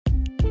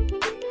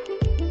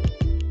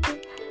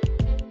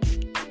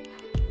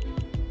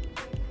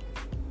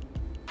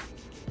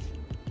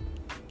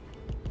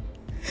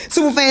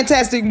Super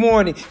fantastic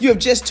morning. You have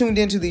just tuned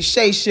into the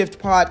Shay Shift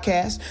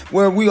podcast,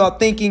 where we are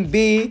thinking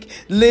big,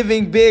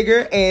 living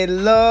bigger,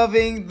 and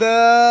loving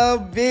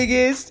the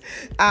biggest.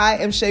 I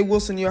am Shay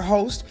Wilson, your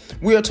host.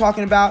 We are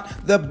talking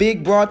about the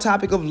big, broad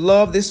topic of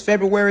love this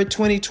February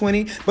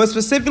 2020. But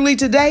specifically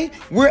today,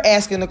 we're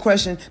asking the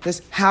question,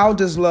 how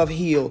does love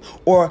heal?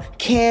 Or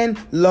can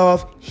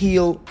love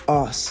heal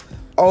us?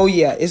 Oh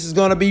yeah, this is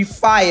going to be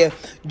fire.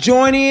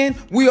 Join in.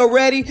 We are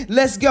ready.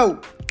 Let's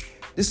go.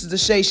 This is the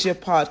Shay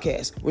Shift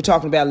podcast. We're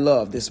talking about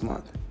love this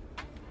month.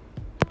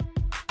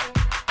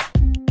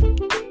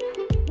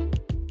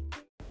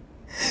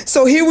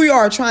 So here we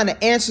are trying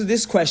to answer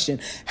this question.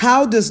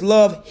 How does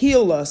love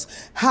heal us?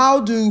 How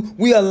do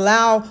we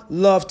allow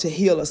love to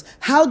heal us?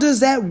 How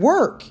does that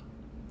work?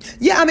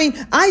 Yeah,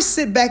 I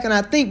sit back and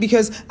I think,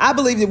 because I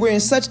believe that we're in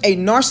such a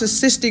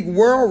narcissistic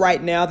world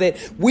right now that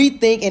we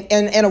think,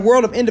 and a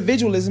world of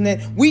individualism,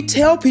 that we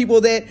tell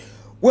people that,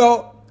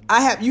 well,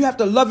 you have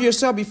to love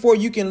yourself before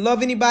you can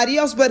love anybody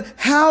else. But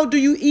how do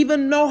you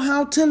even know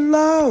how to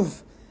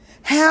love?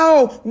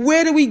 How?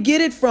 Where do we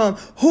get it from?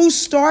 Who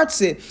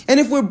starts it? And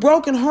if we're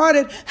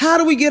brokenhearted, how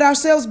do we get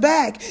ourselves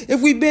back?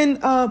 If we've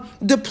been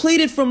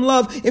depleted from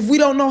love, if we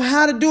don't know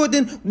how to do it,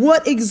 then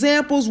what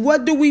examples,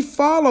 what do we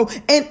follow?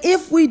 And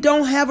if we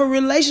don't have a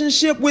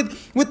relationship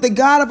with the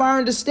God of our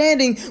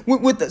understanding,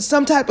 with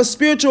some type of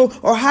spiritual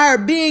or higher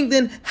being,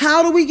 then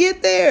how do we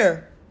get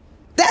there?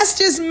 That's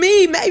just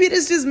me. Maybe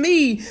it's just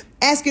me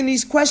asking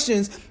these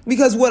questions,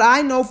 because what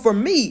I know for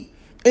me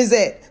is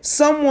that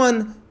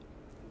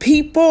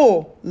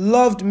people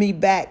loved me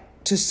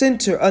back to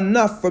center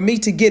enough for me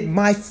to get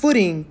my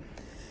footing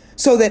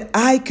so that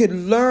I could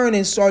learn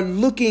and start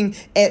looking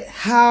at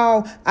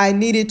how I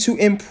needed to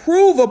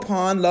improve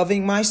upon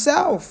loving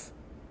myself.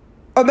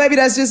 Or maybe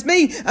that's just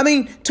me.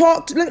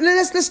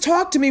 Let's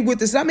talk to me with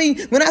this.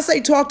 When I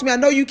say talk to me, I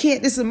know you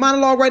can't. This is a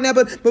monologue right now,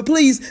 but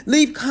please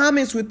leave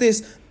comments with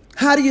this.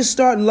 How do you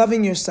start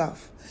loving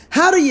yourself?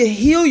 How do you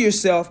heal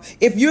yourself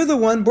if you're the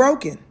one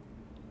broken?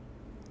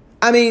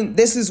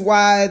 This is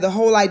why the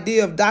whole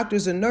idea of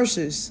doctors and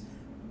nurses,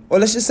 or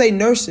let's just say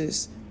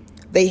nurses,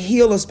 they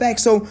heal us back.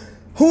 So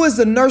who is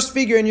the nurse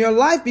figure in your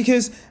life?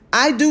 Because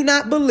I do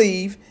not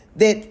believe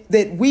that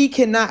we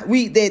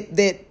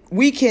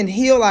we can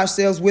heal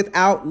ourselves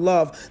without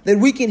love, that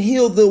we can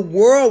heal the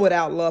world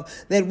without love,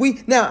 that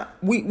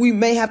we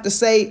may have to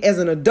say as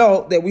an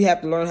adult that we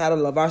have to learn how to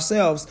love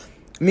ourselves.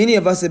 Many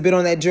of us have been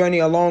on that journey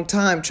a long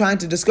time, trying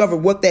to discover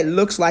what that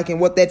looks like and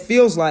what that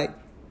feels like.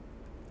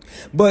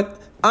 But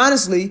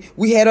honestly,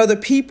 we had other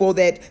people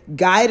that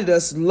guided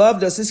us,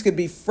 loved us. This could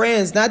be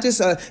friends, not just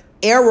a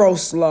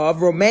eros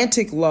love,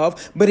 romantic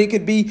love, but it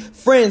could be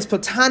friends,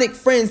 platonic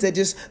friends that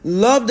just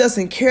loved us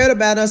and cared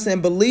about us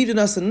and believed in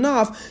us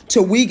enough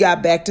till we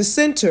got back to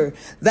center.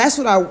 That's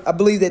what I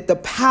believe that the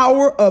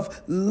power of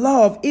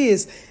love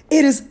is.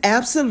 It is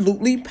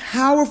absolutely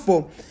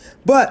powerful.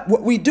 But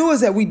what we do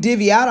is that we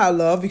divvy out our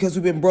love because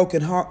we've been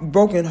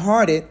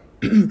brokenhearted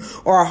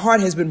or our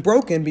heart has been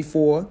broken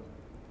before,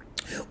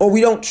 or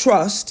we don't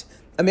trust.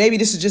 Maybe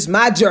this is just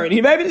my journey.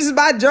 But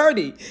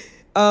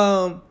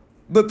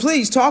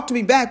please talk to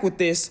me back with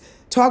this.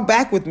 Talk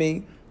back with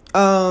me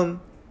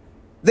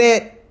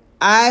that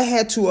I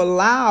had to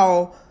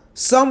allow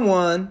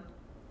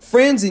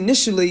friends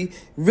initially,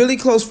 really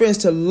close friends,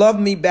 to love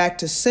me back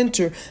to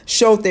center,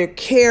 showed their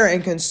care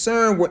and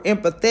concern, were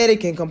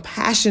empathetic and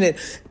compassionate,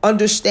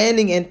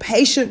 understanding and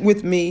patient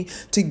with me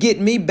to get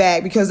me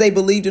back because they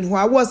believed in who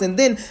I was. And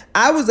then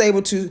I was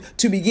able to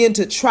begin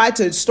to try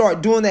to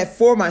start doing that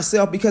for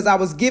myself because I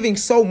was giving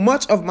so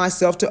much of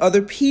myself to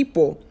other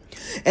people.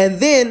 And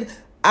then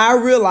I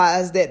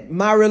realized that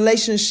my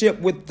relationship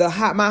with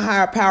my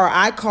higher power,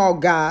 I call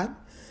God,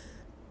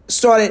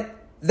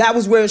 that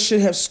was where it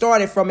should have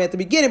started from at the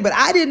beginning. But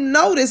I didn't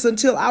know this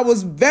until I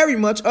was very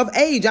much of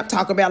age. I'm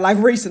talking about like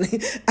recently.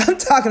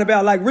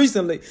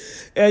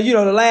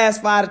 The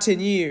last 5 to 10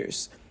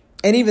 years.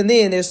 And even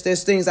then,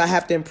 there's things I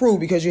have to improve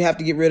because you have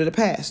to get rid of the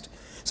past.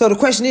 So the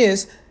question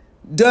is,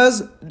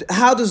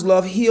 how does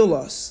love heal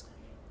us?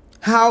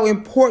 How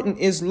important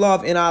is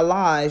love in our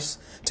lives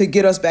to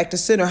get us back to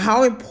center?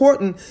 How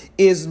important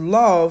is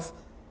love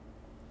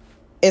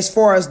as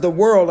far as the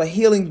world, or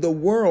healing the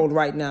world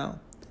right now?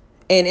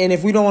 And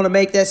if we don't want to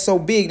make that so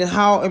big, then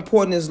how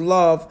important is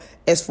love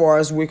as far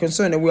as we're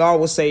concerned? And we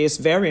always say it's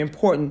very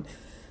important.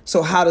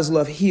 So how does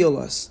love heal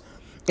us?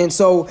 And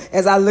so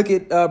as I look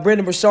at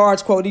Brendan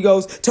Burchard's quote, he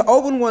goes, to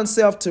open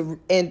oneself to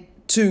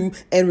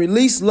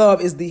release love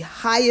is the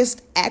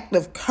highest act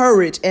of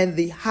courage and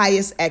the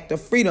highest act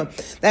of freedom.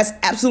 That's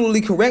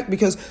absolutely correct,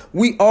 because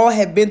we all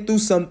have been through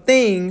some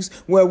things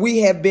where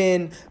we have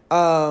been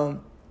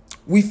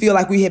we feel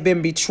like we have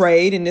been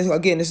betrayed. And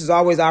this is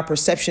always our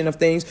perception of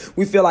things.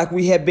 We feel like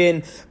we have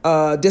been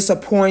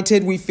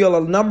disappointed. We feel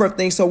a number of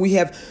things. So we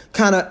have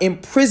kind of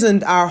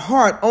imprisoned our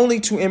heart only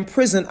to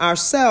imprison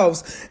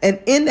ourselves.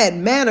 And in that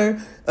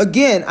manner,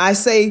 again, I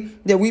say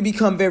that we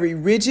become very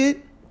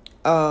rigid,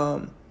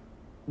 less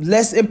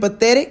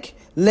empathetic,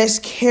 less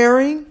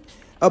caring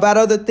about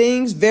other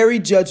things, very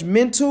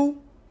judgmental,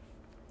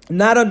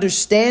 not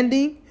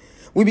understanding.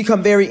 We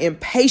become very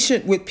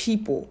impatient with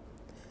people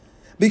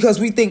because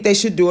we think they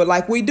should do it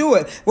like we do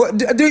it. Well,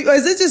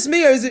 is it just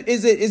me, or is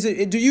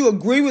it? Do you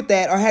agree with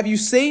that, or have you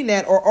seen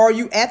that, or are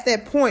you at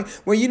that point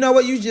where you know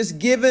what,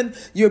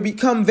 you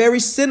become very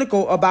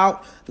cynical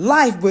about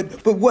life?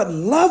 But what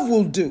love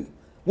will do?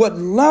 What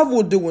love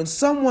will do when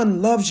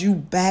someone loves you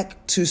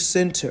back to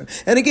center.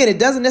 And again, it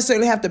doesn't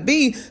necessarily have to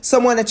be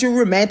someone that you're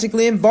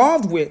romantically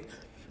involved with.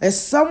 As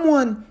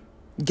someone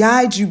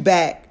guides you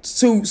back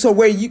to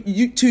where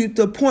you to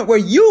the point where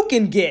you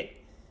can get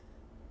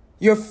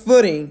your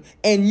footing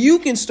and you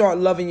can start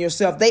loving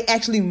yourself. They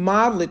actually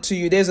model it to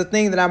you. There's a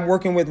thing that I'm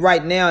working with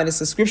right now, and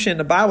it's a scripture in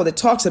the Bible that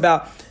talks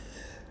about,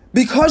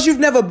 because you've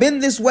never been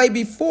this way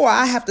before,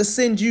 I have to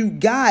send you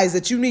guys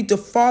that you need to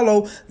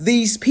follow,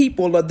 these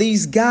people or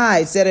these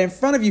guides that are in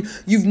front of you.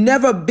 You've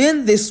never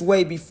been this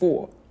way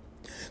before.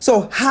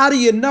 So how do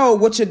you know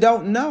what you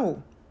don't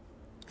know?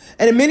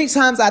 And many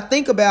times I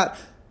think about,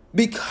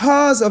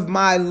 because of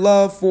my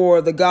love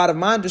for the God of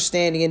my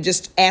understanding and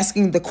just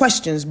asking the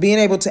questions, being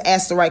able to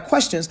ask the right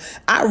questions,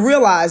 I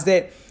realize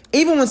that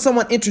even when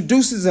someone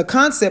introduces a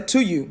concept to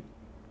you,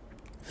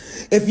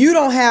 if you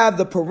don't have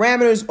the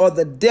parameters or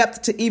the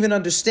depth to even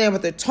understand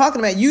what they're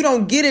talking about, you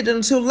don't get it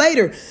until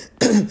later.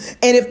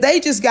 And if they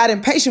just got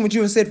impatient with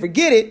you and said,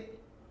 forget it,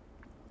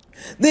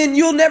 then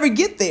you'll never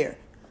get there.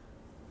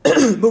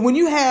 But when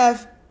you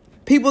have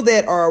people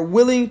that are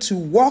willing to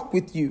walk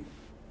with you,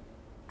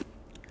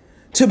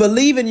 to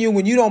believe in you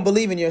when you don't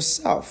believe in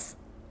yourself,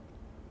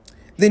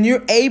 then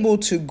you're able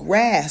to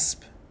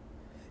grasp,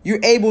 you're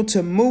able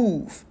to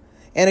move.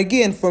 And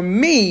again, for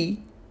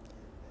me,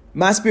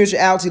 my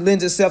spirituality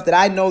lends itself that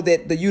I know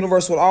that the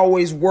universe will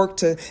always work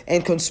to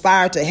and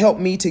conspire to help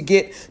me to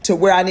get to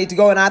where I need to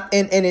go.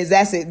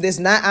 That's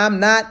it. I'm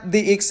not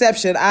the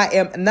exception. I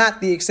am not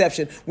the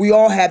exception. We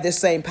all have this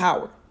same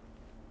power.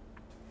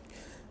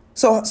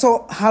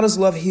 So how does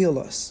love heal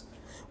us?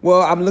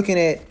 Well, I'm looking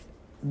at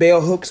Bell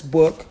Hooks'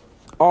 book,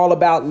 All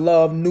About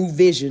Love, New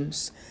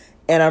Visions.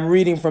 And I'm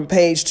reading from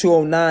page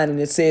 209, and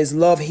it says,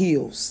 love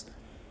heals.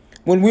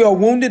 When we are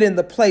wounded in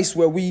the place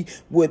where we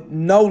would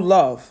know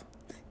love,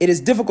 it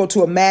is difficult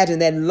to imagine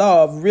that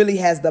love really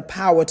has the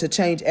power to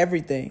change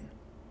everything.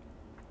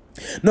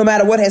 No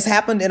matter what has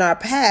happened in our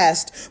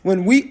past,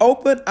 when we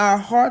open our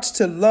hearts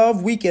to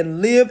love, we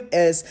can live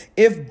as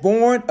if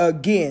born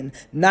again,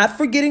 not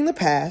forgetting the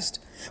past,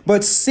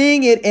 but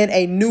seeing it in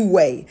a new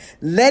way,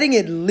 letting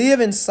it live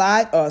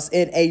inside us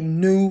in a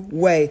new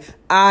way.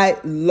 I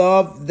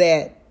love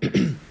that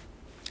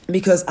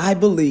because I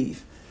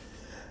believe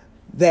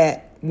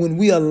that when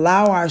we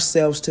allow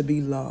ourselves to be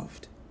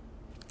loved,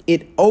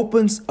 it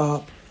opens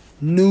up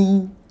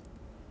new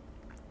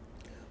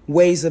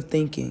ways of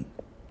thinking.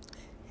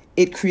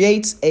 It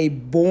creates a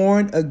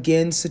born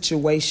again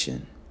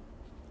situation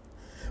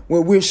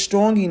where we're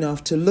strong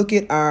enough to look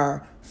at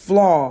our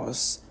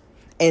flaws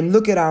and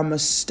look at our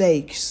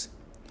mistakes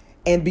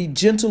and be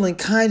gentle and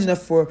kind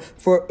enough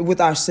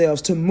with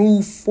ourselves to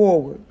move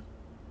forward.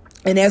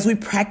 And as we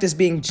practice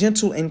being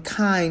gentle and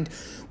kind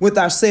with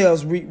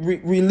ourselves,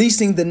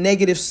 releasing the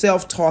negative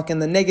self-talk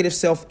and the negative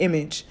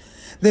self-image,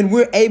 then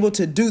we're able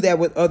to do that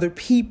with other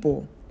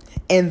people.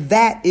 And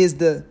that is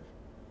the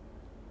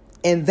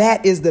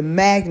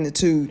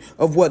magnitude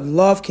of what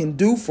love can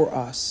do for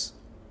us.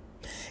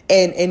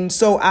 And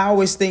so I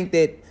always think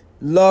that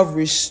love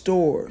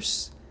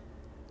restores.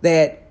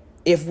 That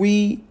if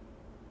we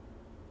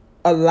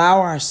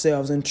allow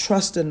ourselves and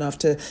trust enough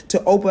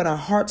to open our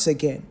hearts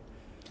again,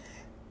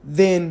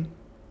 then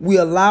we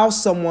allow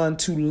someone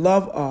to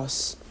love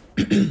us,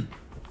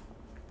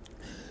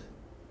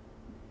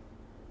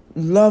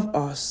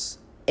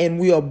 and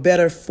we are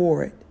better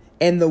for it.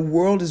 And the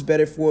world is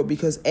better for it,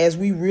 because as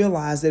we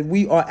realize that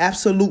we are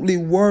absolutely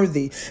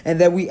worthy and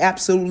that we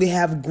absolutely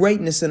have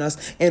greatness in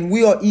us, and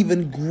we are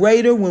even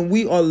greater when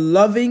we are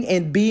loving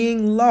and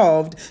being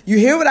loved. You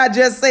hear what I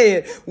just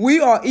said? We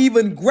are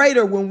even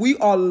greater when we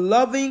are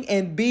loving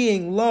and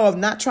being loved,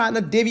 not trying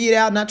to divvy it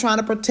out, not trying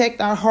to protect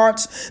our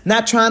hearts,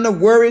 not trying to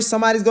worry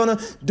somebody's going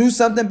to do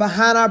something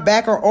behind our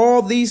back or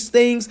all these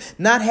things,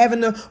 not having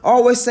to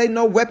always say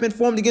no weapon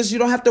formed against you. You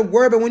don't have to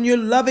worry. But when you're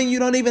loving, you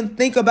don't even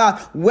think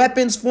about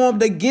weapons formed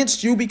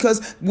against you,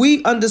 because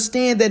we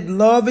understand that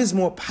love is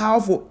more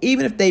powerful,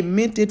 even if they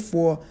meant it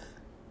for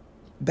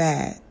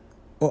bad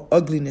or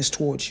ugliness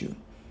towards you.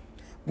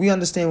 We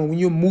understand when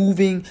you're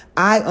moving,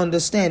 I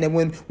understand that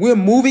when we're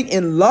moving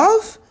in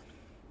love,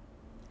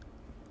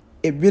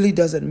 it really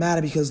doesn't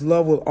matter, because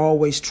love will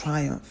always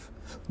triumph.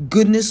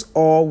 Goodness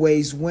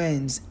always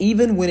wins,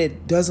 even when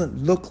it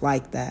doesn't look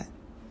like that.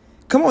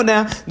 Come on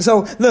now.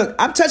 So look,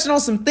 I'm touching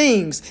on some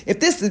things.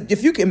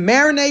 If you can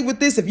marinate with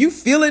this, if you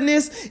feeling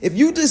this, if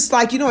you just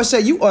like,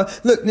 Shay,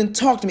 look, then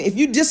talk to me. If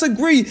you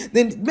disagree,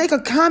 then make a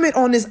comment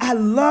on this. I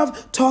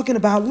love talking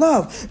about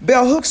love.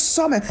 Bell Hooks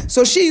Summit.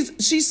 So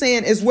she's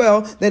saying as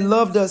well that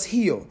love does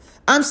heal.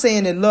 I'm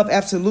saying that love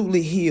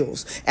absolutely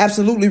heals,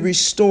 absolutely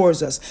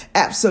restores us,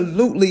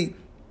 absolutely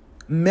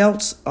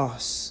melts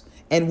us,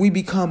 and we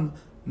become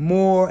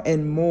more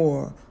and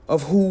more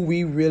of who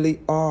we really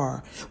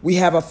are. We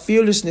have a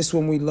fearlessness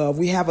when we love.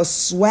 We have a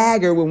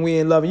swagger when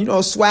we're in love. And you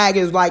know, swagger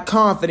is like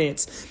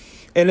confidence.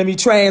 And let me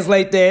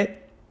translate that.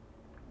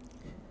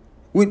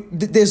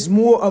 There's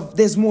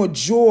more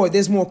joy.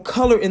 There's more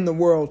color in the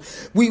world.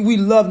 We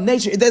love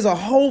nature. There's a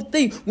whole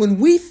thing. When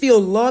we feel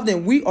loved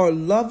and we are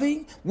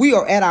loving, we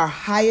are at our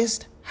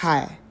highest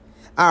high.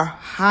 Our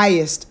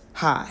highest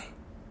high.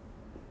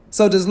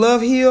 So does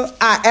love heal?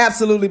 I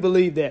absolutely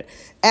believe that.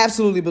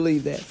 Absolutely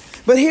believe that.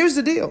 But here's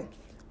the deal.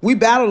 We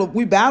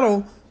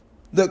battle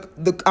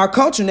our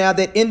culture now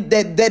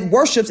that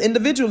worships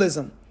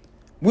individualism.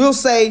 We'll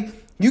say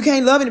you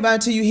can't love anybody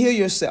until you heal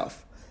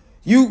yourself.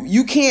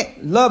 You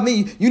can't love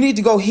me. You need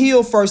to go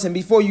heal first and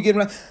before you get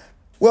around.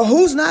 Well,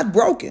 who's not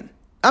broken?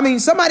 I mean,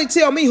 somebody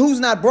tell me who's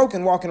not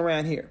broken walking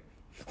around here.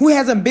 Who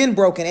hasn't been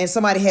broken and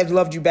somebody has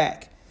loved you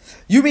back?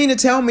 You mean to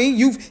tell me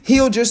you've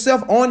healed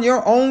yourself on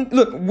your own,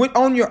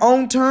 on your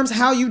own terms,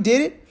 how you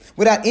did it,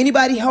 without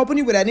anybody helping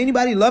you, without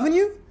anybody loving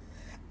you?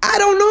 I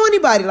don't know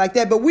anybody like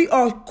that, but we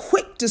are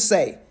quick to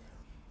say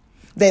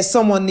that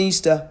someone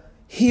needs to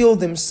heal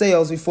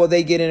themselves before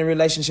they get in a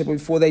relationship or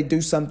before they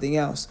do something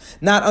else.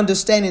 Not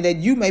understanding that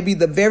you may be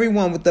the very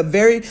one with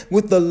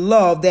the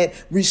love that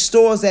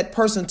restores that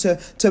person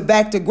to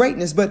back to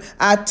greatness. But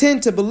I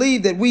tend to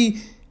believe that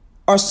we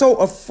are so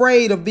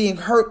afraid of being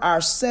hurt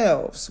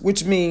ourselves,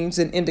 which means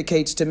and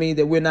indicates to me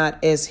that we're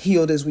not as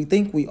healed as we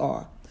think we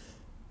are.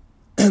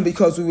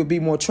 Because we would be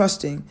more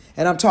trusting.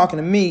 And I'm talking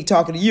to me,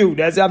 talking to you.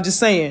 I'm just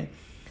saying.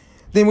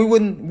 Then we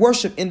wouldn't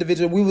worship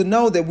individually. We would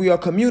know that we are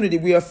community,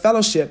 we are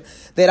fellowship.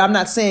 That I'm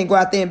not saying go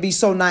out there and be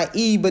so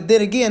naive, but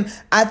then again,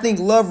 I think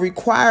love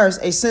requires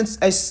a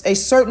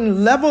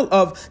certain level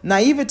of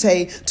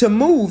naivete to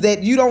move,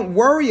 that you don't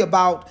worry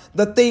about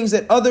the things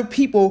that other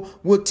people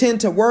would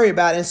tend to worry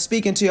about and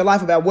speak into your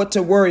life about what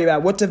to worry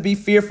about, what to be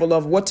fearful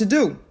of, what to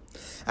do.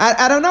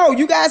 I don't know.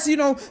 You guys,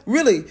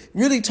 really,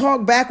 really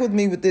talk back with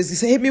me with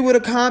this. Hit me with a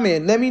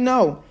comment. Let me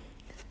know.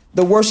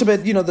 The worship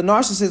of, the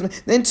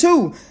narcissism. Then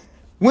two,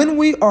 when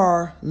we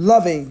are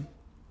loving,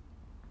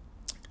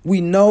 we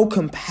know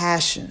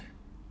compassion.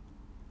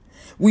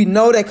 We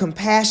know that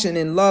compassion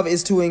and love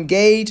is to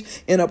engage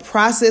in a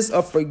process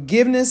of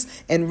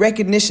forgiveness and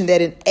recognition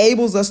that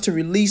enables us to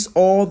release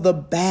all the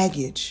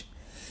baggage.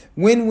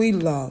 When we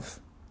love,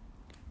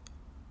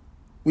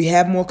 we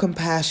have more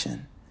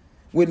compassion,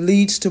 which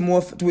leads to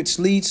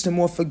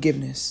more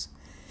forgiveness.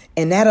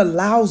 And that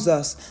allows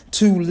us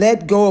to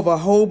let go of a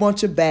whole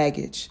bunch of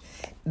baggage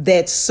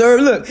that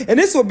and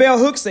this is what Bell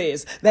Hooks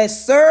says, that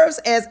serves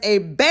as a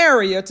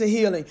barrier to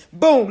healing.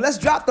 Boom. Let's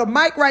drop the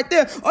mic right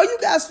there. Are you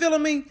guys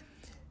feeling me?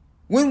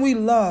 When we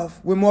love,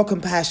 we're more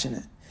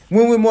compassionate.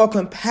 When we're more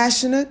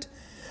compassionate,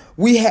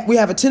 we have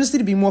a tendency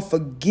to be more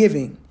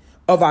forgiving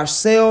of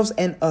ourselves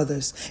and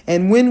others.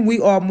 And when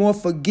we are more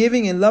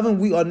forgiving and loving,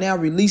 we are now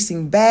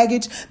releasing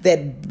baggage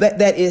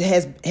that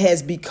it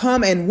has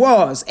become and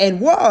was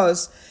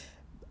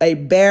a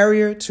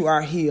barrier to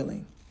our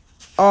healing.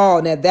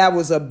 Oh, now that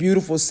was a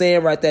beautiful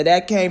saying right there.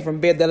 That came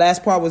from the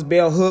last part was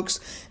Bell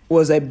Hooks,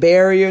 was a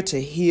barrier to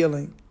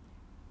healing.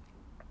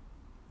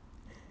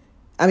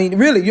 I mean,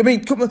 really,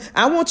 come on,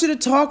 I want you to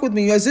talk with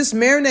me. Is this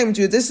marinating with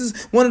you? This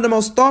is one of the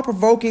most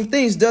thought-provoking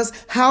things.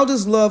 How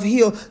does love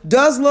heal?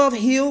 Does love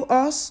heal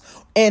us?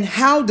 And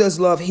how does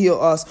love heal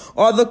us?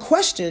 Are the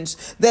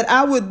questions that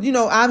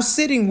I'm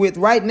sitting with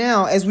right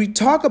now as we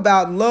talk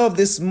about love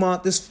this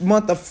month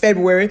of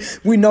February.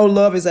 We know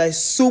love is a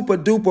super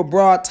duper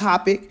broad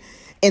topic.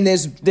 And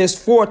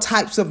there's 4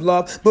 types of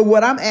love. But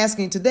what I'm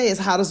asking today is,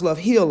 how does love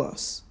heal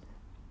us?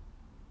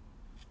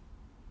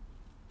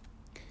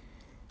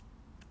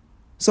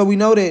 So we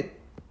know that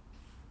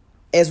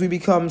as we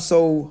become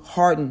so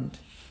hardened,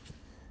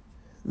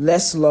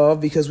 less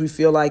love because we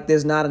feel like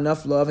there's not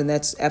enough love. And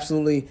that's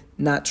absolutely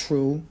not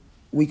true.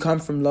 We come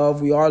from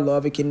love. We are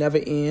love. It can never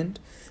end.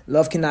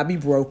 Love cannot be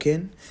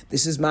broken.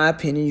 This is my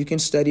opinion. You can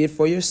study it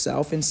for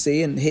yourself and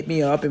see and hit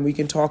me up and we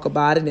can talk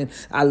about it. And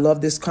I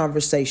love this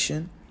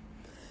conversation.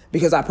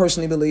 Because I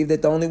personally believe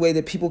that the only way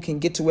that people can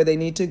get to where they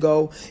need to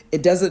go,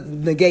 it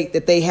doesn't negate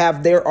that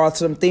there are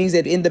some things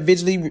that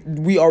individually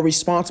we are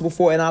responsible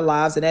for in our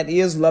lives. And that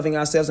is loving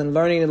ourselves and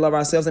learning to love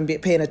ourselves and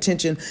paying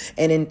attention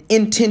and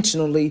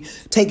intentionally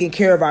taking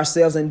care of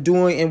ourselves and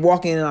doing and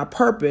walking in our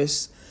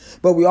purpose.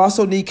 But we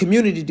also need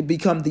community to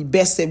become the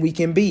best that we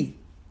can be.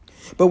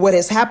 But what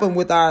has happened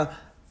with our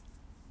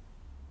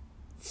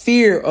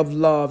fear of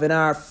love and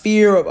our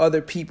fear of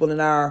other people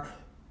and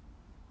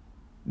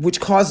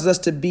which causes us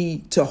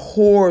to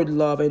hoard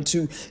love and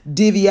to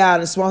divvy out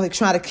and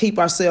try to keep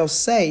ourselves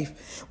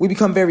safe, we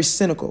become very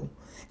cynical.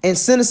 And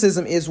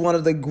cynicism is one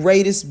of the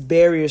greatest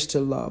barriers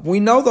to love. We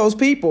know those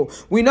people.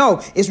 We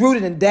know it's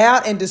rooted in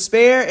doubt and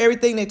despair.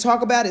 Everything they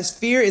talk about is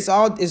fear. It's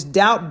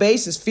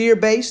doubt-based. It's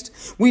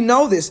fear-based. We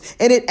know this.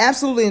 And it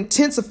absolutely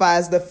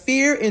intensifies. The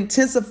fear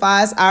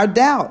intensifies our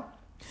doubt.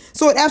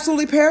 So it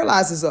absolutely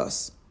paralyzes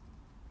us.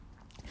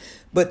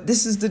 But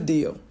this is the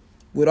deal.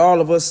 With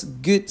all of us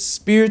good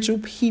spiritual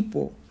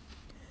people,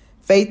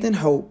 faith and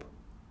hope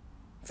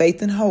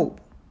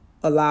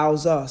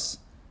allows us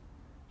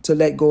to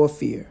let go of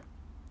fear.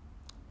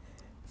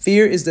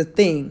 Fear is the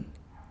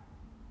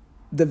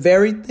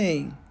very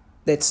thing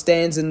that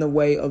stands in the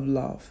way of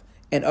love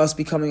and us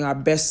becoming our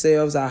best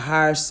selves, our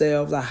higher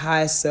selves, our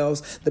highest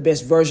selves, the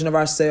best version of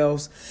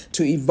ourselves,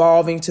 to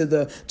evolving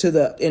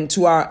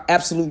into our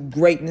absolute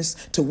greatness,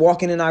 to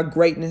walking in our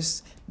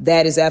greatness.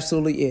 That is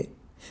absolutely it.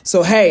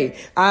 So, hey,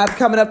 I'm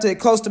coming up to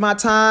close to my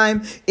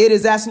time. It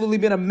has absolutely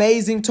been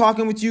amazing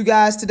talking with you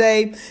guys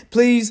today.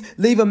 Please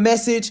leave a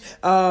message.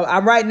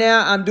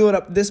 I'm doing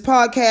this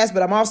podcast,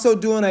 but I'm also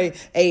doing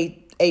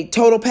a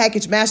total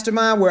package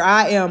mastermind where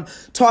I am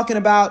talking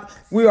about,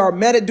 we are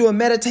doing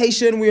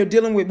meditation.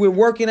 We're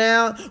working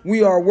out.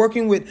 We are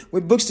working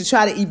with books to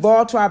try to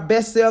evolve to our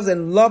best selves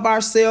and love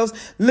ourselves.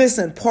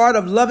 Listen, part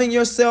of loving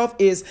yourself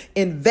is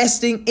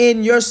investing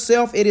in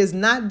yourself. It is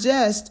not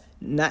just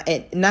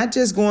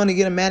going to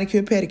get a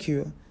manicure,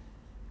 pedicure,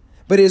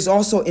 but it is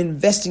also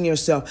investing in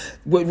yourself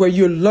where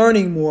you're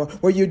learning more,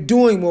 where you're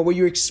doing more, where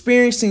you're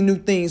experiencing new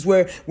things,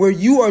 where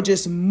you are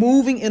just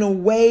moving in a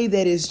way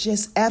that is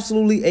just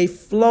absolutely a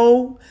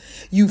flow.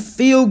 You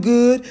feel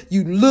good,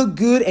 you look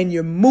good, and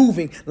you're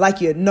moving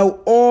like you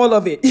know all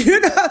of it.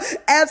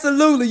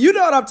 Absolutely. You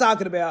know what I'm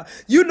talking about.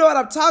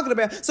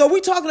 So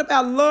we're talking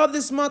about love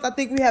this month. I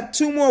think we have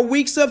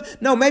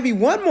maybe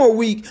one more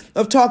week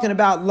of talking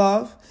about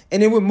love.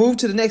 And then we'll move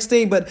to the next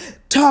thing. But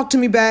talk to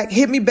me back.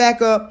 Hit me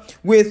back up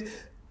with,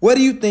 what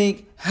do you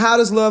think? How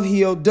does love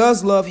heal?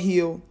 Does love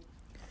heal?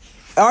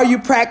 Are you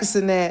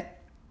practicing that?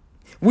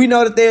 We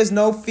know that there's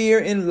no fear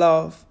in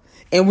love.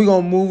 And we're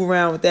going to move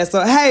around with that.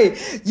 So, hey,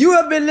 you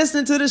have been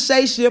listening to the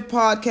Shay Shift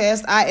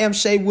Podcast. I am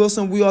Shay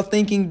Wilson. We are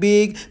thinking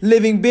big,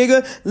 living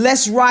bigger.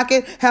 Let's rock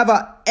it. Have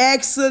an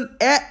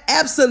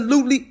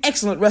absolutely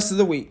excellent rest of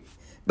the week.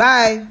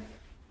 Bye.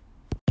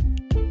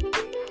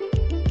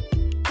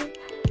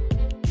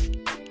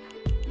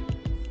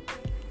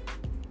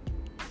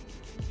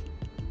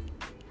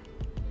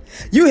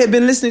 You have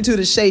been listening to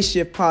the Shay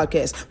Shift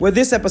Podcast, where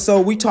this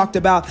episode we talked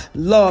about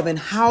love and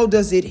how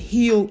does it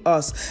heal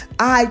us.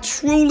 I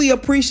truly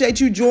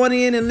appreciate you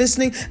joining in and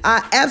listening.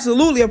 I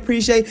absolutely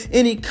appreciate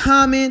any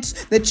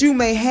comments that you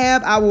may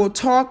have. I will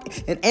talk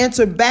and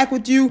answer back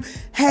with you.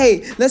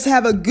 Hey, let's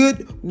have a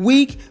good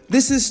week.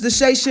 This is the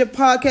Shay Shift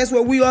Podcast,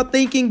 where we are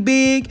thinking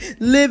big,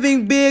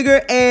 living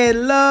bigger,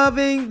 and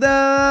loving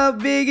the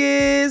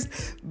biggest.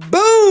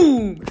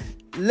 Boom!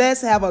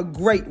 Let's have a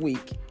great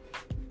week.